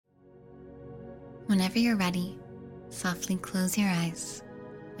Whenever you're ready, softly close your eyes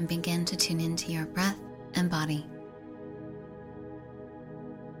and begin to tune into your breath and body.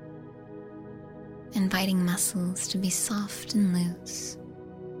 Inviting muscles to be soft and loose.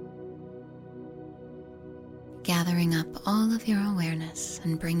 Gathering up all of your awareness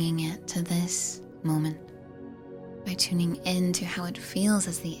and bringing it to this moment by tuning into how it feels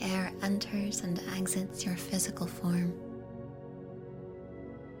as the air enters and exits your physical form.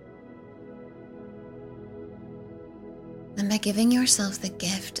 And by giving yourself the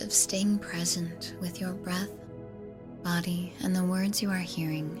gift of staying present with your breath, body, and the words you are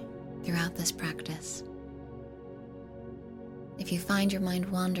hearing throughout this practice. If you find your mind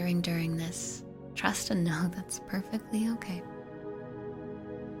wandering during this, trust and know that's perfectly okay.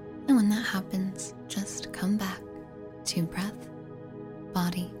 And when that happens, just come back to breath,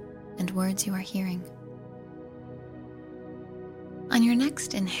 body, and words you are hearing. On your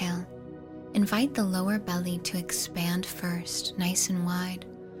next inhale, invite the lower belly to expand first, nice and wide,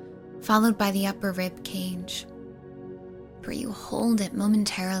 followed by the upper rib cage, where you hold it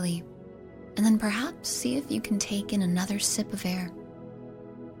momentarily, and then perhaps see if you can take in another sip of air.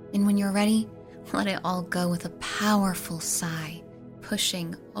 And when you're ready, let it all go with a powerful sigh,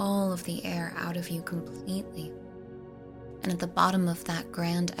 pushing all of the air out of you completely. And at the bottom of that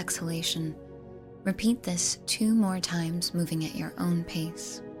grand exhalation, repeat this 2 more times, moving at your own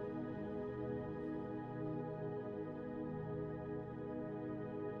pace.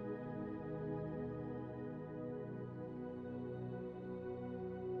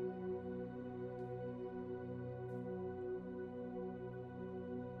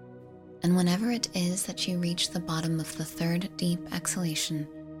 And whenever it is that you reach the bottom of the 3rd deep exhalation,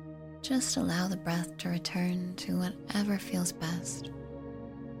 just allow the breath to return to whatever feels best.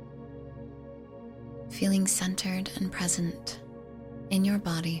 Feeling centered and present in your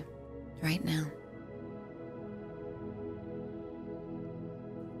body right now.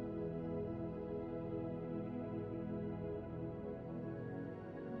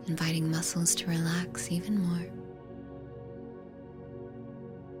 Inviting muscles to relax even more.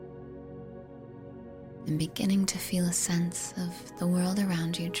 And beginning to feel a sense of the world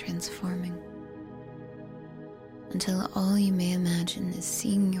around you transforming, until all you may imagine is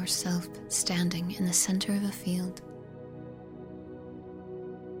seeing yourself standing in the center of a field.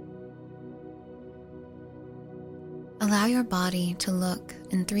 Allow your body to look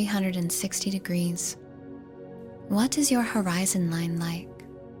in 360 degrees. What is your horizon line like?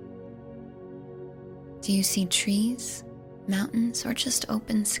 Do you see trees, mountains, or just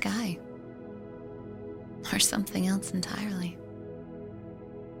open sky? Or something else entirely?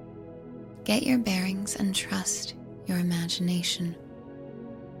 Get your bearings and trust your imagination,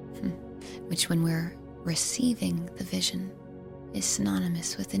 which when we're receiving the vision is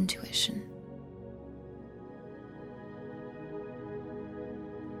synonymous with intuition.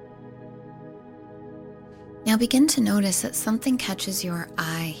 Now begin to notice that something catches your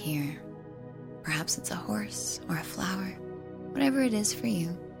eye here. Perhaps it's a horse or a flower, whatever it is for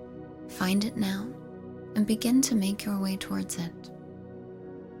you. Find it now and begin to make your way towards it.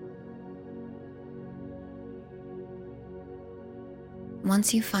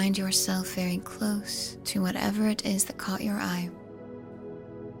 Once you find yourself very close to whatever it is that caught your eye,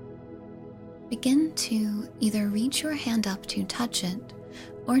 begin to either reach your hand up to touch it,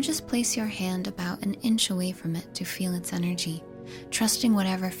 or just place your hand about an inch away from it to feel its energy, trusting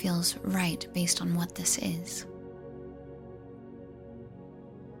whatever feels right based on what this is.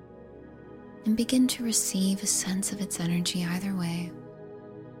 And begin to receive a sense of its energy either way.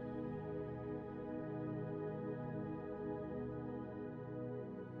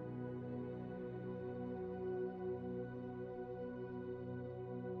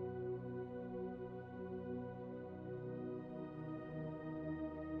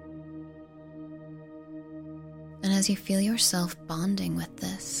 And as you feel yourself bonding with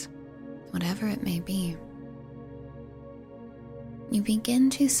this, whatever it may be, you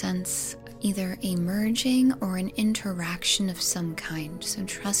begin to sense either a merging or an interaction of some kind. So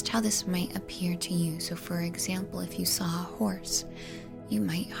trust how this might appear to you. So for example, if you saw a horse, you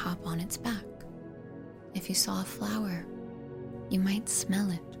might hop on its back. If you saw a flower, you might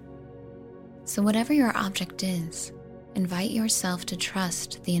smell it. So whatever your object is, invite yourself to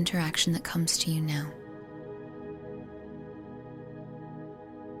trust the interaction that comes to you now.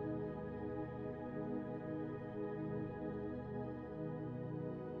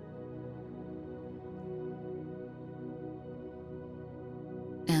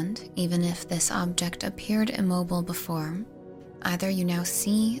 And even if this object appeared immobile before, either you now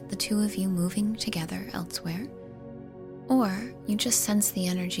see the two of you moving together elsewhere, Or you just sense the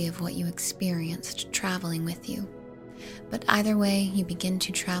energy of what you experienced traveling with you. But either way, you begin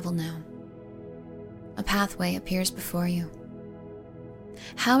to travel now. A pathway appears before you.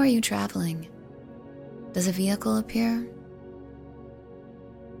 How are you traveling? Does a vehicle appear?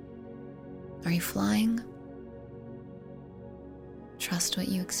 Are you flying? Trust what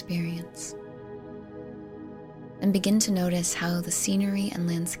you experience. And begin to notice how the scenery and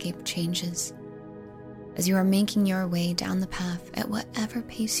landscape changes as you are making your way down the path at whatever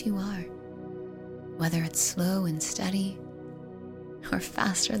pace you are, whether it's slow and steady or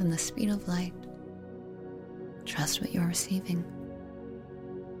faster than the speed of light. Trust what you're receiving.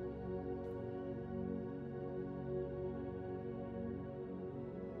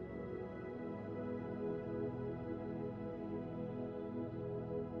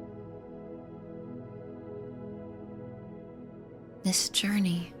 This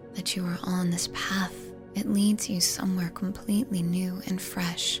journey that you are on, this path, it leads you somewhere completely new and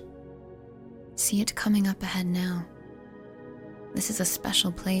fresh. See it coming up ahead now. This is a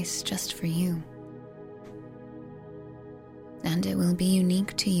special place just for you. And it will be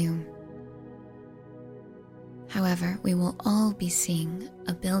unique to you. However, we will all be seeing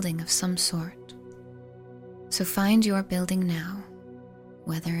a building of some sort. So find your building now,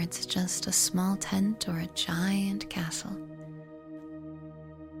 whether it's just a small tent or a giant castle.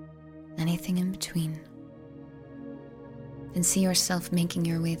 Anything in between. And see yourself making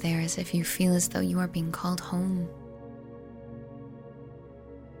your way there as if you feel as though you are being called home.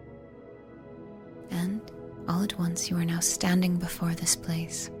 And all at once you are now standing before this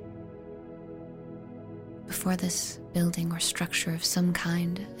place. Before this building or structure of some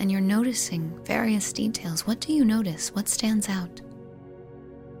kind, and you're noticing various details. What do you notice? What stands out?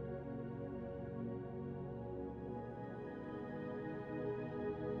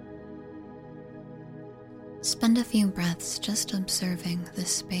 Spend a few breaths just observing this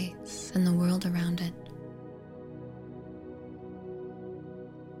space and the world around it.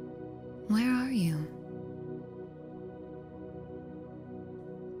 Where are you?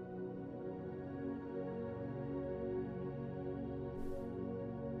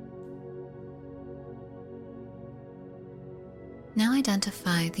 Now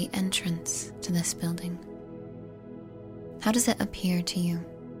identify the entrance to this building. How does it appear to you?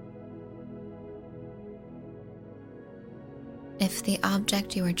 If the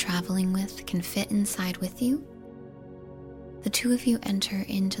object you are traveling with can fit inside with you, the two of you enter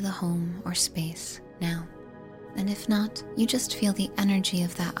into the home or space now. And if not, you just feel the energy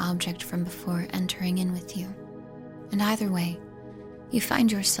of that object from before entering in with you. And either way, you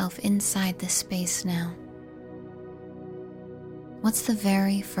find yourself inside this space now. What's the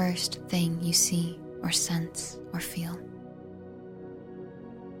very first thing you see or sense or feel?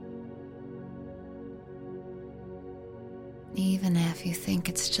 Even if you think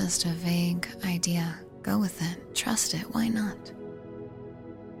it's just a vague idea, go with it, trust it, why not?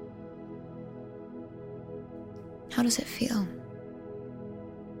 How does it feel?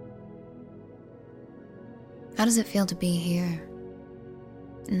 How does it feel to be here,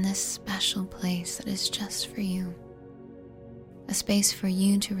 in this special place that is just for you? A space for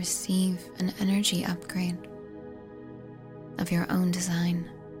you to receive an energy upgrade of your own design.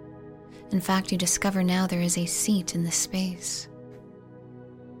 In fact, you discover now there is a seat in this space.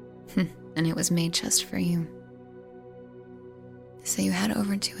 And it was made just for you. So you head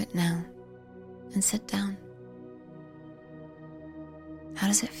over to it now and sit down. How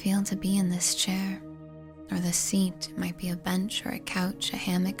does it feel to be in this chair or this seat? It might be a bench or a couch, a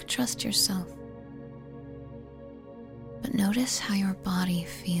hammock. Trust yourself. But notice how your body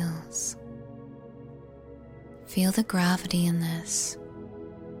feels. Feel the gravity in this.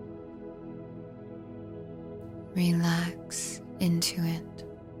 Relax into it.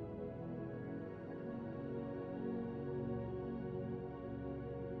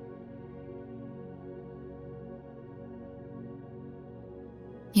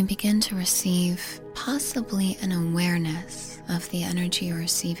 You begin to receive possibly an awareness of the energy you're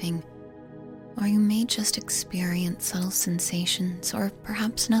receiving, or you may just experience subtle sensations, or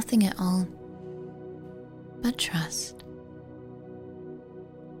perhaps nothing at all. But trust.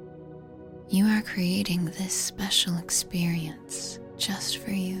 You are creating this special experience just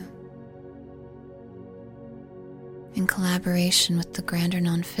for you, in collaboration with the grander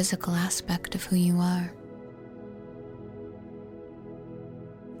non-physical aspect of who you are.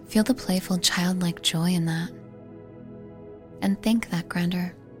 Feel the playful childlike joy in that, and thank that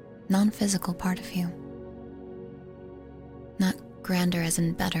grander non-physical part of you. Not grander as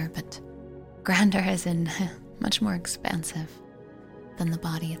in better, but grander as in much more expansive than the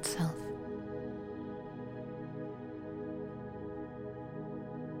body itself.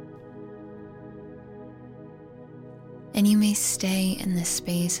 And you may stay in this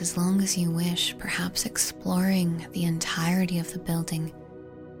space as long as you wish, perhaps exploring the entirety of the building,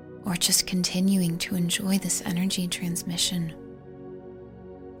 or just continuing to enjoy this energy transmission.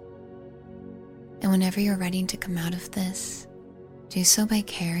 And whenever you're ready to come out of this, do so by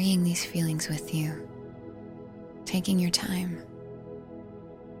carrying these feelings with you, taking your time,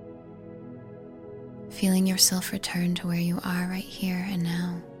 feeling yourself return to where you are right here and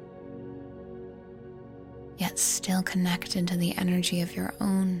now, yet still connected to the energy of your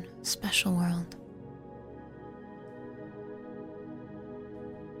own special world.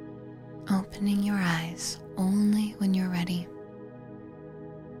 Opening your eyes only when you're ready,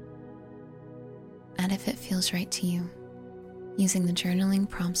 and if it feels right to you, using the journaling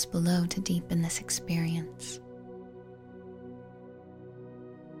prompts below to deepen this experience.